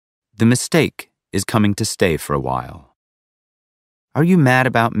The mistake is coming to stay for a while. "Are you mad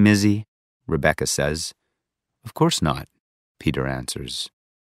about Mizzy?" Rebecca says. "Of course not," Peter answers.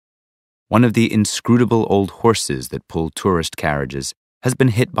 One of the inscrutable old horses that pull tourist carriages has been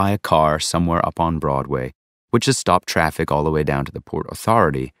hit by a car somewhere up on Broadway, which has stopped traffic all the way down to the Port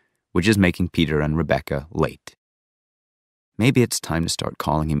Authority, which is making Peter and Rebecca late. "Maybe it's time to start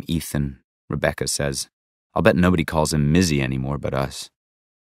calling him Ethan," Rebecca says. "I'll bet nobody calls him Mizzy anymore but us."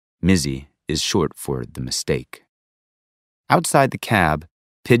 Mizzy is short for the mistake. Outside the cab,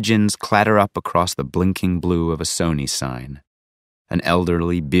 pigeons clatter up across the blinking blue of a Sony sign. An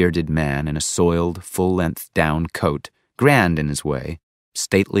elderly, bearded man in a soiled, full-length down coat, grand in his way,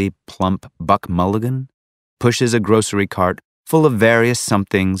 stately, plump Buck Mulligan, pushes a grocery cart full of various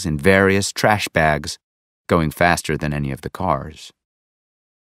somethings in various trash bags, going faster than any of the cars.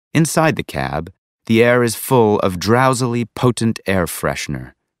 Inside the cab, the air is full of drowsily potent air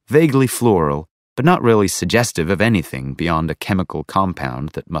freshener, vaguely floral, but not really suggestive of anything beyond a chemical compound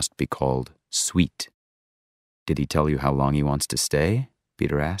that must be called sweet. "Did he tell you how long he wants to stay?"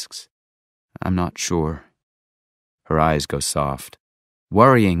 Peter asks. "I'm not sure." Her eyes go soft.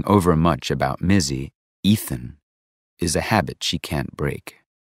 Worrying overmuch about Mizzy, Ethan, is a habit she can't break.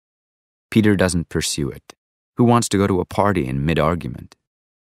 Peter doesn't pursue it. Who wants to go to a party in mid-argument?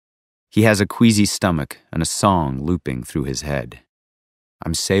 He has a queasy stomach and a song looping through his head.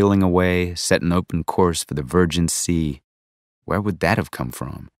 "I'm sailing away, set an open course for the Virgin Sea." Where would that have come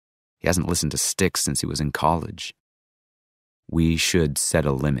from? He hasn't listened to Styx since he was in college. "We should set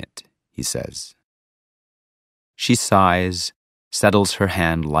a limit," he says. She sighs, settles her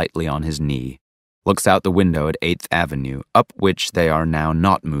hand lightly on his knee, looks out the window at 8th Avenue, up which they are now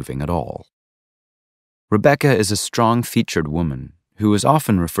not moving at all. Rebecca is a strong-featured woman who is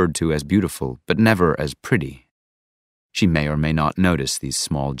often referred to as beautiful, but never as pretty. She may or may not notice these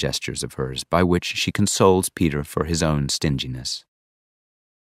small gestures of hers, by which she consoles Peter for his own stinginess.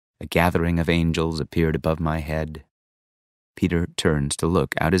 A gathering of angels appeared above my head. Peter turns to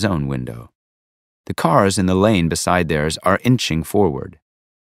look out his own window. The cars in the lane beside theirs are inching forward.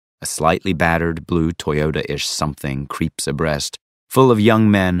 A slightly battered blue Toyota-ish something creeps abreast, full of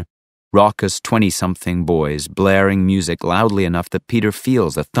young men, raucous 20-something boys blaring music loudly enough that Peter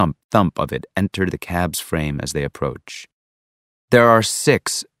feels the thump-thump of it enter the cab's frame as they approach. There are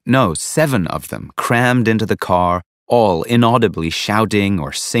 7 of them crammed into the car, all inaudibly shouting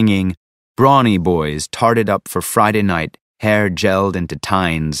or singing, brawny boys tarted up for Friday night, hair gelled into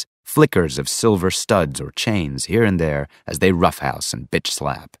tines, flickers of silver studs or chains here and there as they roughhouse and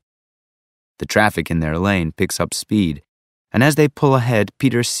bitch-slap. The traffic in their lane picks up speed, and as they pull ahead,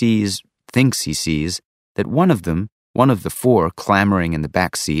 Peter thinks he sees, that one of the 4 clamoring in the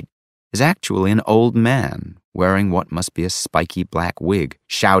back seat, is actually an old man wearing what must be a spiky black wig,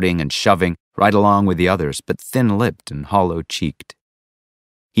 shouting and shoving right along with the others, but thin-lipped and hollow-cheeked.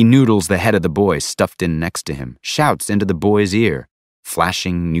 He noodles the head of the boy stuffed in next to him, shouts into the boy's ear,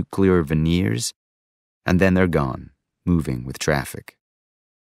 flashing nuclear veneers, and then they're gone, moving with traffic.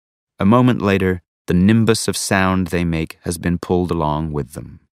 A moment later, the nimbus of sound they make has been pulled along with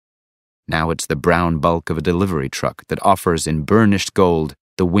them. Now it's the brown bulk of a delivery truck that offers in burnished gold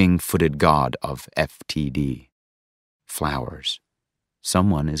the wing-footed god of FTD. Flowers.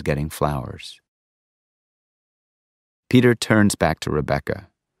 Someone is getting flowers. Peter turns back to Rebecca.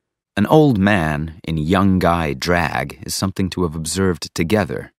 An old man in young guy drag is something to have observed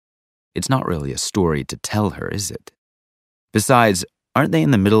together. It's not really a story to tell her, is it? Besides, aren't they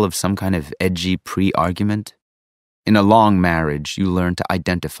in the middle of some kind of edgy pre-argument? In a long marriage, you learn to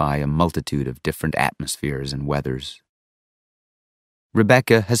identify a multitude of different atmospheres and weathers.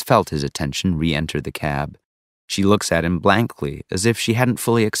 Rebecca has felt his attention re-enter the cab. She looks at him blankly, as if she hadn't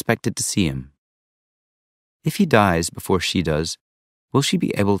fully expected to see him. If he dies before she does, will she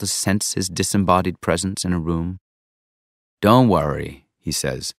be able to sense his disembodied presence in a room? "Don't worry," he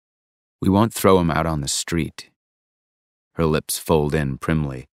says. "We won't throw him out on the street." Her lips fold in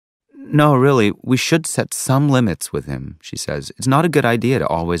primly. "No, really, we should set some limits with him," she says. "It's not a good idea to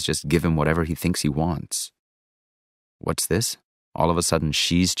always just give him whatever he thinks he wants." What's this? All of a sudden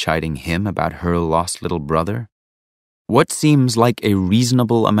she's chiding him about her lost little brother? "What seems like a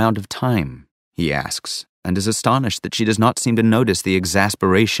reasonable amount of time?" he asks, and is astonished that she does not seem to notice the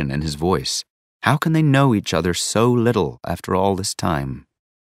exasperation in his voice. How can they know each other so little after all this time?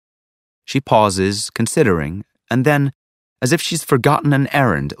 She pauses, considering, and then, as if she's forgotten an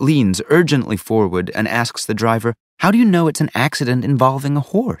errand, leans urgently forward and asks the driver, "How do you know it's an accident involving a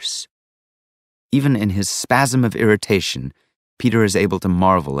horse?" Even in his spasm of irritation, Peter is able to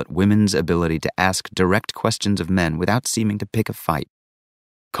marvel at women's ability to ask direct questions of men without seeming to pick a fight.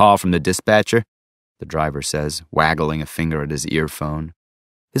 Call from the dispatcher, the driver says, waggling a finger at his earphone.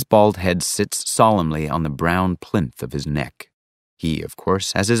 His bald head sits solemnly on the brown plinth of his neck. He, of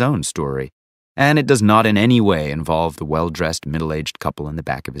course, has his own story, and it does not in any way involve the well-dressed middle-aged couple in the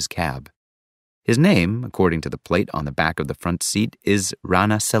back of his cab. His name, according to the plate on the back of the front seat, is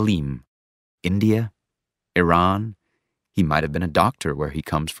Rana Salim. India? Iran? He might have been a doctor where he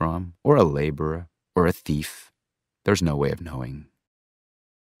comes from, or a laborer, or a thief. There's no way of knowing.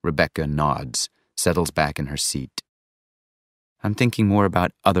 Rebecca nods, settles back in her seat. I'm thinking more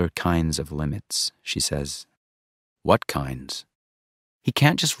about other kinds of limits, she says. What kinds? He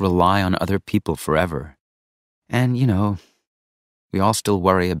can't just rely on other people forever. And, we all still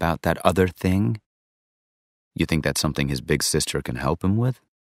worry about that other thing. You think that's something his big sister can help him with?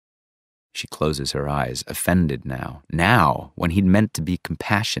 She closes her eyes, offended now, when he'd meant to be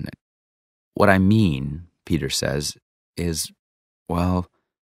compassionate. What I mean, Peter says, is, well,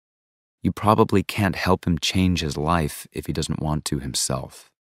 you probably can't help him change his life if he doesn't want to himself.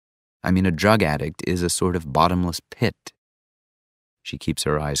 I mean, a drug addict is a sort of bottomless pit. She keeps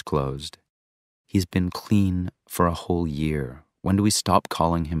her eyes closed. He's been clean for a whole year. When do we stop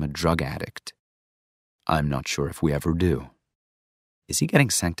calling him a drug addict? I'm not sure if we ever do. Is he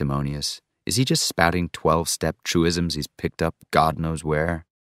getting sanctimonious? Is he just spouting 12-step truisms he's picked up God knows where?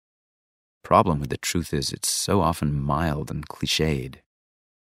 Problem with the truth is it's so often mild and cliched.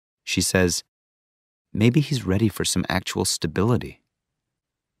 She says, maybe he's ready for some actual stability.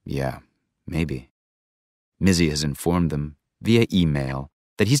 Yeah, maybe. Mizzy has informed them, via email,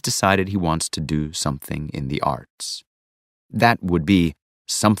 that he's decided he wants to do something in the arts. That would be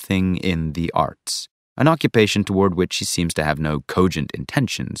something in the arts, an occupation toward which he seems to have no cogent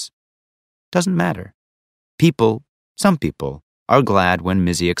intentions. Doesn't matter. Some people, are glad when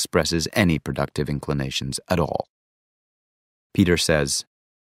Mizzy expresses any productive inclinations at all. Peter says,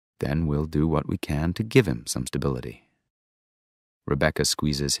 then we'll do what we can to give him some stability. Rebecca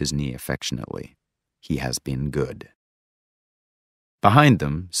squeezes his knee affectionately. He has been good. Behind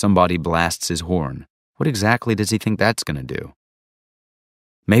them, somebody blasts his horn. What exactly does he think that's going to do?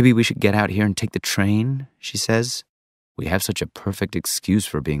 Maybe we should get out here and take the train, she says. We have such a perfect excuse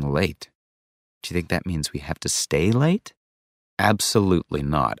for being late. Do you think that means we have to stay late? Absolutely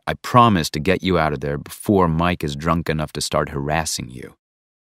not. I promise to get you out of there before Mike is drunk enough to start harassing you.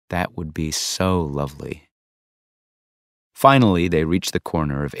 That would be so lovely. Finally, they reach the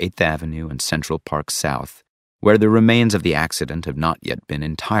corner of 8th Avenue and Central Park South, where the remains of the accident have not yet been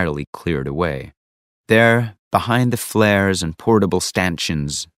entirely cleared away. There, behind the flares and portable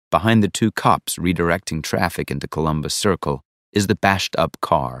stanchions, behind the 2 cops redirecting traffic into Columbus Circle, is the bashed-up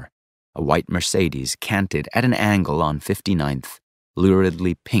car, a white Mercedes canted at an angle on 59th,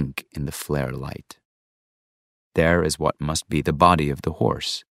 luridly pink in the flare light. There is what must be the body of the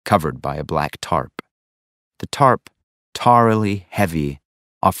horse, covered by a black tarp. The tarp, tarrily heavy,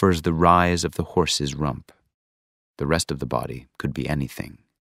 offers the rise of the horse's rump. The rest of the body could be anything.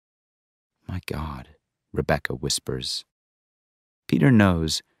 My God, Rebecca whispers. Peter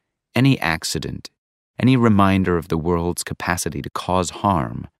knows any accident, any reminder of the world's capacity to cause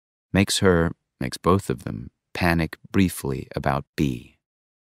harm, makes both of them, panic briefly about B.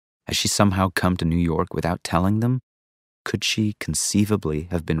 Has she somehow come to New York without telling them? Could she conceivably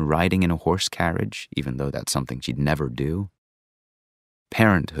have been riding in a horse carriage, even though that's something she'd never do?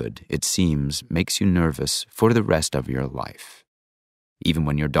 Parenthood, it seems, makes you nervous for the rest of your life. Even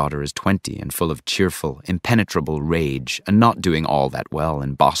when your daughter is 20 and full of cheerful, impenetrable rage and not doing all that well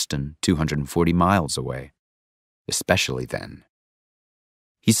in Boston, 240 miles away. Especially then.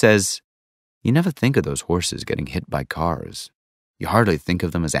 He says, you never think of those horses getting hit by cars. You hardly think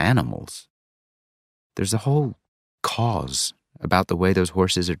of them as animals. There's a whole cause about the way those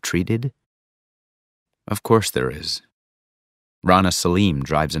horses are treated. Of course there is. Rana Salim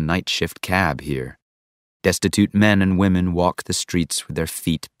drives a night shift cab here. Destitute men and women walk the streets with their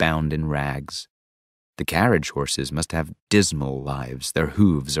feet bound in rags. The carriage horses must have dismal lives. Their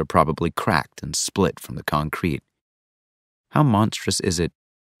hooves are probably cracked and split from the concrete. How monstrous is it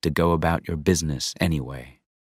to go about your business anyway?